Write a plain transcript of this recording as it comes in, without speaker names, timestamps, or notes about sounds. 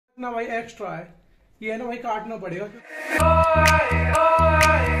ना भाई एक्स्ट्रा है, ये है ना भाई काटना पड़ेगा।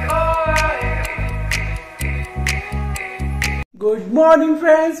 Good morning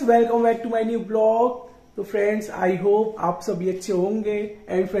friends, welcome back to my new blog. तो फ्रेंड्स आई होप आप सभी अच्छे होंगे।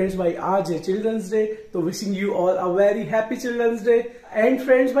 एंड फ्रेंड्स भाई आज है चिल्ड्रंस डे, तो wishing you all a very happy children's day. And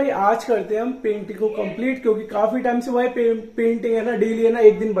friends भाई आज करते हैं हम पेंटिंग को कंप्लीट, क्योंकि काफी टाइम से भाई पेंटिंग है ना डेली है ना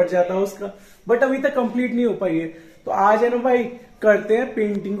एक दिन बढ़ जाता है उसका, बट अभी तक कंप्लीट नहीं हो पाई है। तो आज है ना भाई करते हैं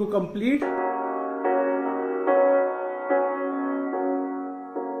पेंटिंग को कंप्लीट।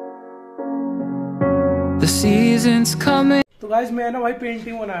 The season's coming. तो गाइस मैं ना भाई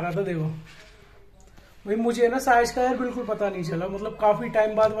पेंटिंग बना रहा था। देखो भाई मुझे ना साइज का यार बिल्कुल पता नहीं चला, मतलब काफी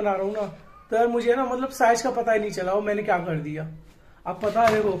टाइम बाद बना रहा हूँ ना, तो यार मुझे ना मतलब साइज का पता ही नहीं चला वो मैंने क्या कर दिया। अब पता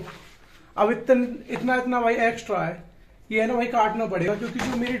है देखो, अब इतना इतना भाई एक्स्ट्रा है, ये है ना भाई काटना पड़ेगा, क्योंकि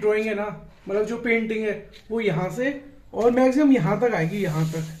जो मेरी ड्राइंग है ना, मतलब जो पेंटिंग है वो यहाँ से और मैक्सिमम यहाँ तक आएगी, यहाँ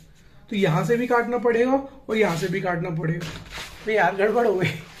तक। तो यहाँ से भी काटना पड़ेगा और यहाँ से भी काटना पड़ेगा। तो यार गड़बड़ हो गई,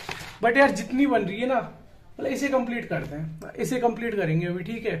 बट यार जितनी बन रही है ना, मतलब इसे कंप्लीट करते हैं, इसे कंप्लीट करेंगे अभी।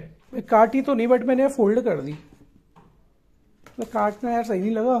 ठीक है, मैं काटी तो नहीं, बट मैंने यार फोल्ड कर दी। तो काटना यार सही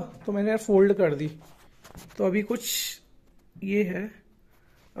नहीं लगा, तो मैंने यार फोल्ड कर दी। तो अभी कुछ ये है,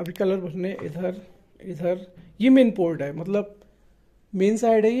 अभी कलर भरने इधर इधर। ये मेन पोर्ट है, मतलब मेन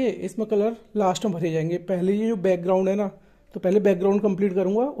साइड है ये, इसमें कलर लास्ट में भरे जाएंगे। पहले ये जो बैकग्राउंड है ना, तो पहले बैकग्राउंड कंप्लीट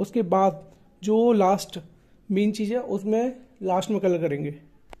करूंगा, उसके बाद जो लास्ट मेन चीज है उसमें लास्ट में कलर करेंगे।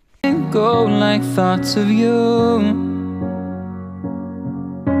 Go like thoughts of you,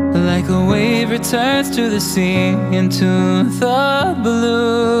 like a wave returns to the sea, into the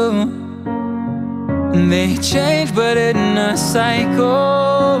blue. They change but in a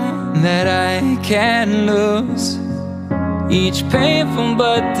cycle that I can't lose, each painful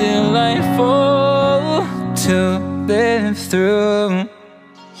but delightful to live through.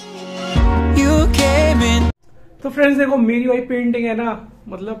 You came in. तो friends देखो मेरी भाई painting है ना,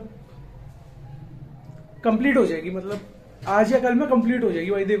 मतलब complete हो जाएगी, मतलब आज या कल में कंप्लीट हो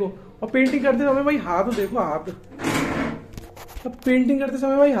जाएगी भाई। देखो और पेंटिंग करते समय भाई हाथ देखो, हाथ अब पेंटिंग करते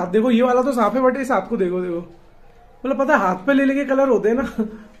समय भाई हाथ देखो, ये वाला तो साफ है, बट इस हाथ को देखो। देखो मतलब पता है हाथ पे ले लेके कलर होते हैं ना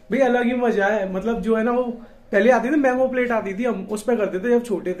भाई, अलग ही मजा है। मतलब जो है ना वो पहले आती थी, मैंगो प्लेट आती थी, हम उस पर करते थे जब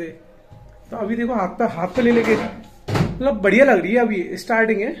छोटे थे। तो अभी देखो हाथ पे ले लेके, मतलब बढ़िया लग रही है। अभी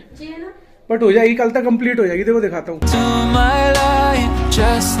स्टार्टिंग है, बट हो जाएगी, कल तक कंप्लीट हो जाएगी। देखो दिखाता हूँ।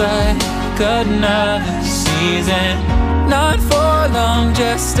 Another season, not for long,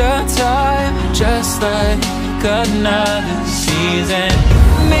 just a time, just like another season.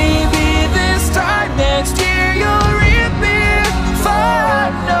 Maybe this time next year you'll reappear for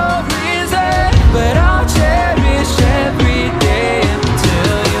no reason, but I'll cherish every day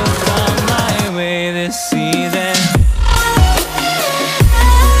until you come my way this season.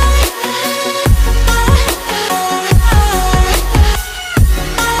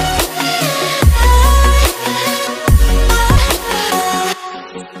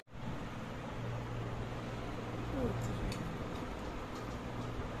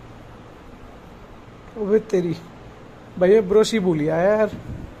 अबे तेरी भैया brush ही भूल गया यार,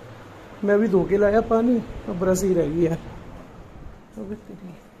 मैं भी धो के लाया पानी, अब ब्रश ही रहेगी यार। अबे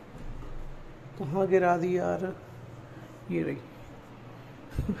तेरी कहाँ गिरा दी यार, ये रही।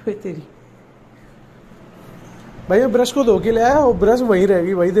 अबे तेरी भैया ब्रश को धो के लाया और ब्रश वहीं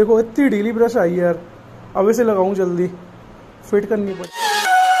रहेगी भाई। देखो इतनी ढीली ब्रश आई यार, अब इसे लगाऊं जल्दी, फिट करनी पड़ेगी।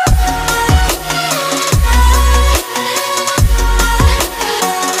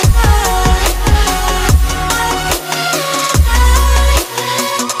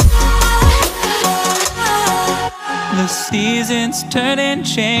 The seasons turn and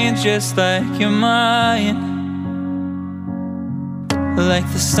change just like your mind, like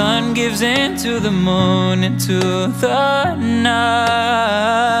the sun gives into the moon, into the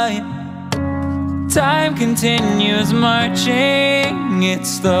night. Time continues marching, it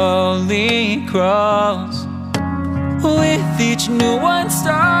slowly crawls, with each new one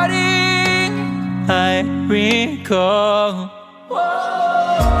starting, I recall.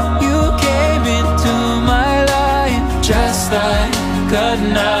 You came into my life just like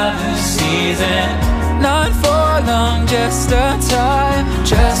another season, not for long, just a time,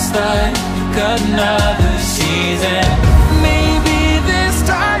 just like another season. Maybe this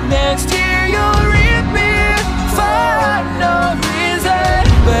time next year you'll reappear for no reason,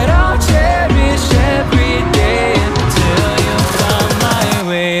 but I'll cherish every day until you come my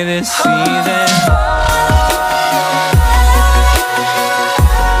way this season.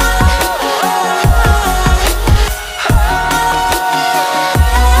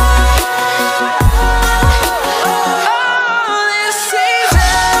 Oh, this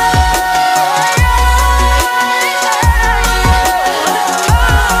season.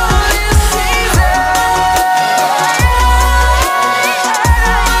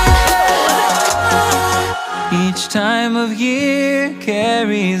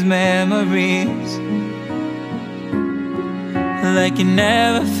 carries memories, like a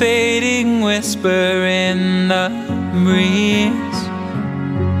never fading whisper in the breeze.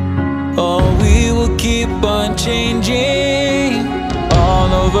 Oh, we will keep on changing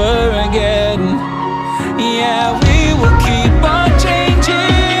all over again. Yeah, we will keep on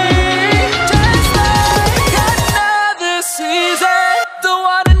changing, just like another season. Don't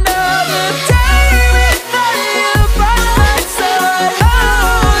want another day without you by my side.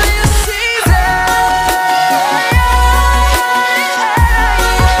 Oh, this season.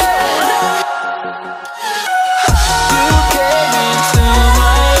 You came into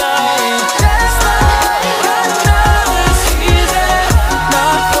my life, just like another season.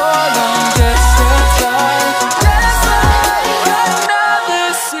 Not for long, just a time, just like another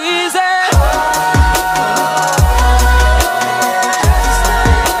season.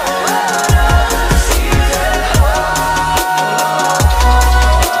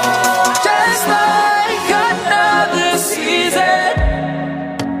 Just like another season.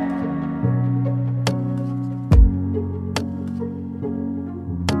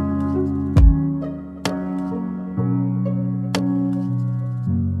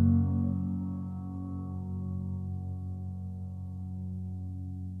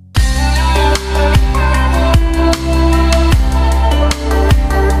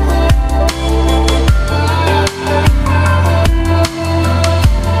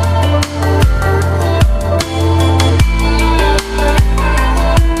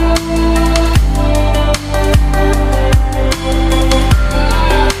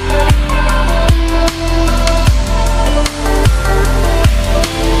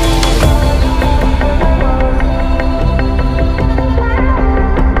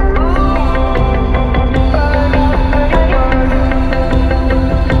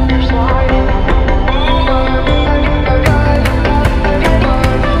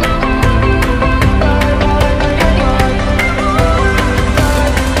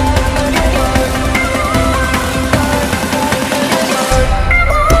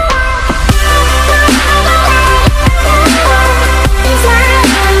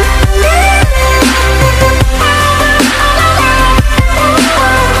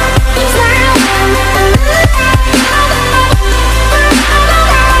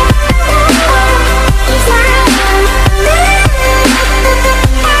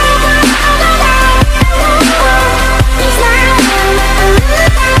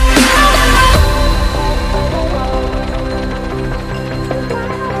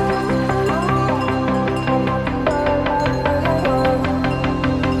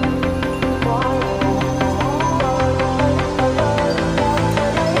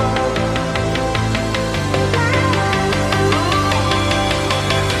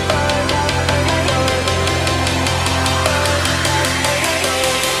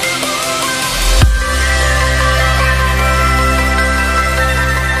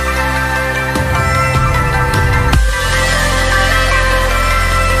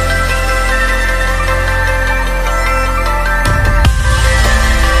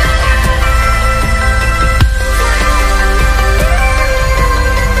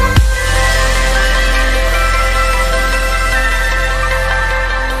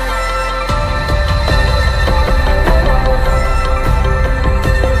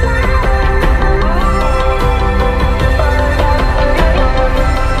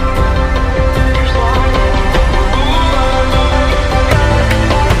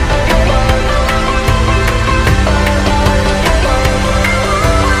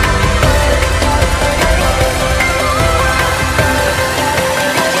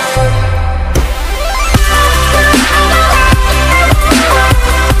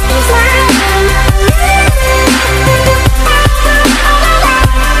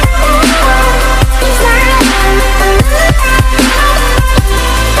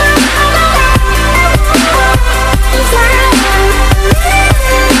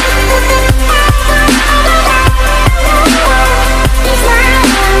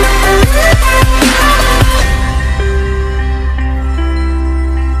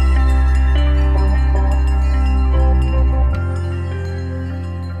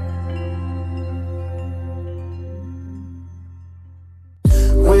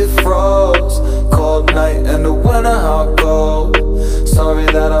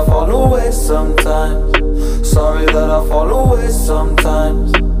 sometimes. Sorry that I fall away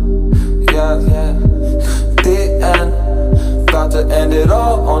sometimes. Yeah, yeah. The end, got to end it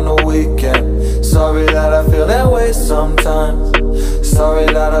all on the weekend. Sorry that I feel that way sometimes. Sorry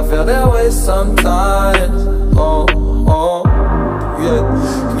that I feel that way sometimes. Oh, oh, yeah.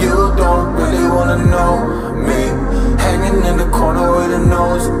 You don't really wanna know me. Hanging Sitting in the corner with a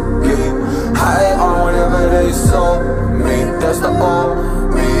nose, yeah. High on whatever they sold me. That's the old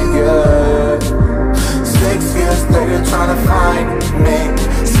me, yeah. 6 years later trying to find me.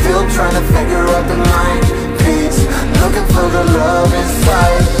 Still trying to figure out the mind piece. Looking for the love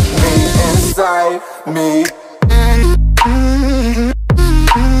inside me, inside me.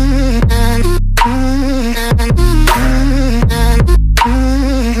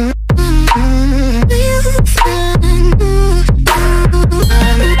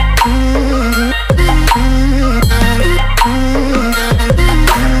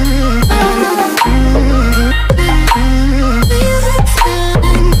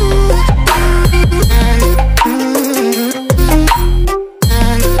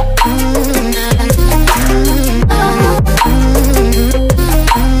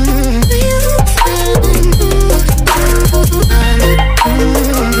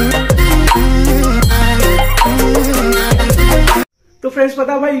 तो friends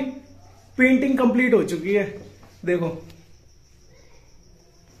पता भाई painting complete हो चुकी है। देखो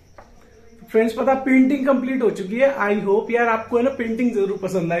friends पता painting complete हो चुकी है। आई होप यार आपको है ना पेंटिंग जरूर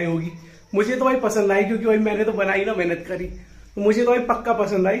पसंद आई होगी। मुझे तो भाई पसंद आई, क्योंकि भाई मैंने तो बनाई ना, मेहनत करी, तो मुझे तो भाई पक्का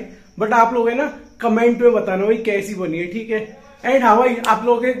पसंद आई। बट आप लोग है ना कमेंट में बताना भाई कैसी बनी है, ठीक है। एंड हाँ भाई आप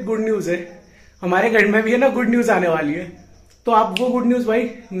लोगों के गुड न्यूज है, हमारे घर में भी है ना गुड न्यूज आने वाली है। तो आप वो गुड न्यूज भाई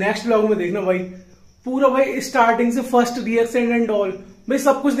नेक्स्ट व्लॉग में देखना भाई, पूरा भाई स्टार्टिंग से फर्स्ट रिएक्शन एंड ऑल भाई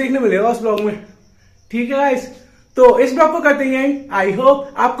सब कुछ देखने मिलेगा उस ब्लॉग में, ठीक है गाइस। तो इस ब्लॉग को करते हैं एंड आई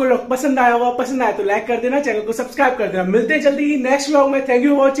होप आपको ब्लॉग पसंद आया होगा। पसंद आया तो लाइक कर देना, चैनल को सब्सक्राइब कर देना। मिलते हैं जल्दी ही नेक्स्ट ब्लॉग में। Thank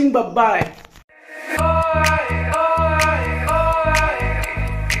you for watching, bye bye.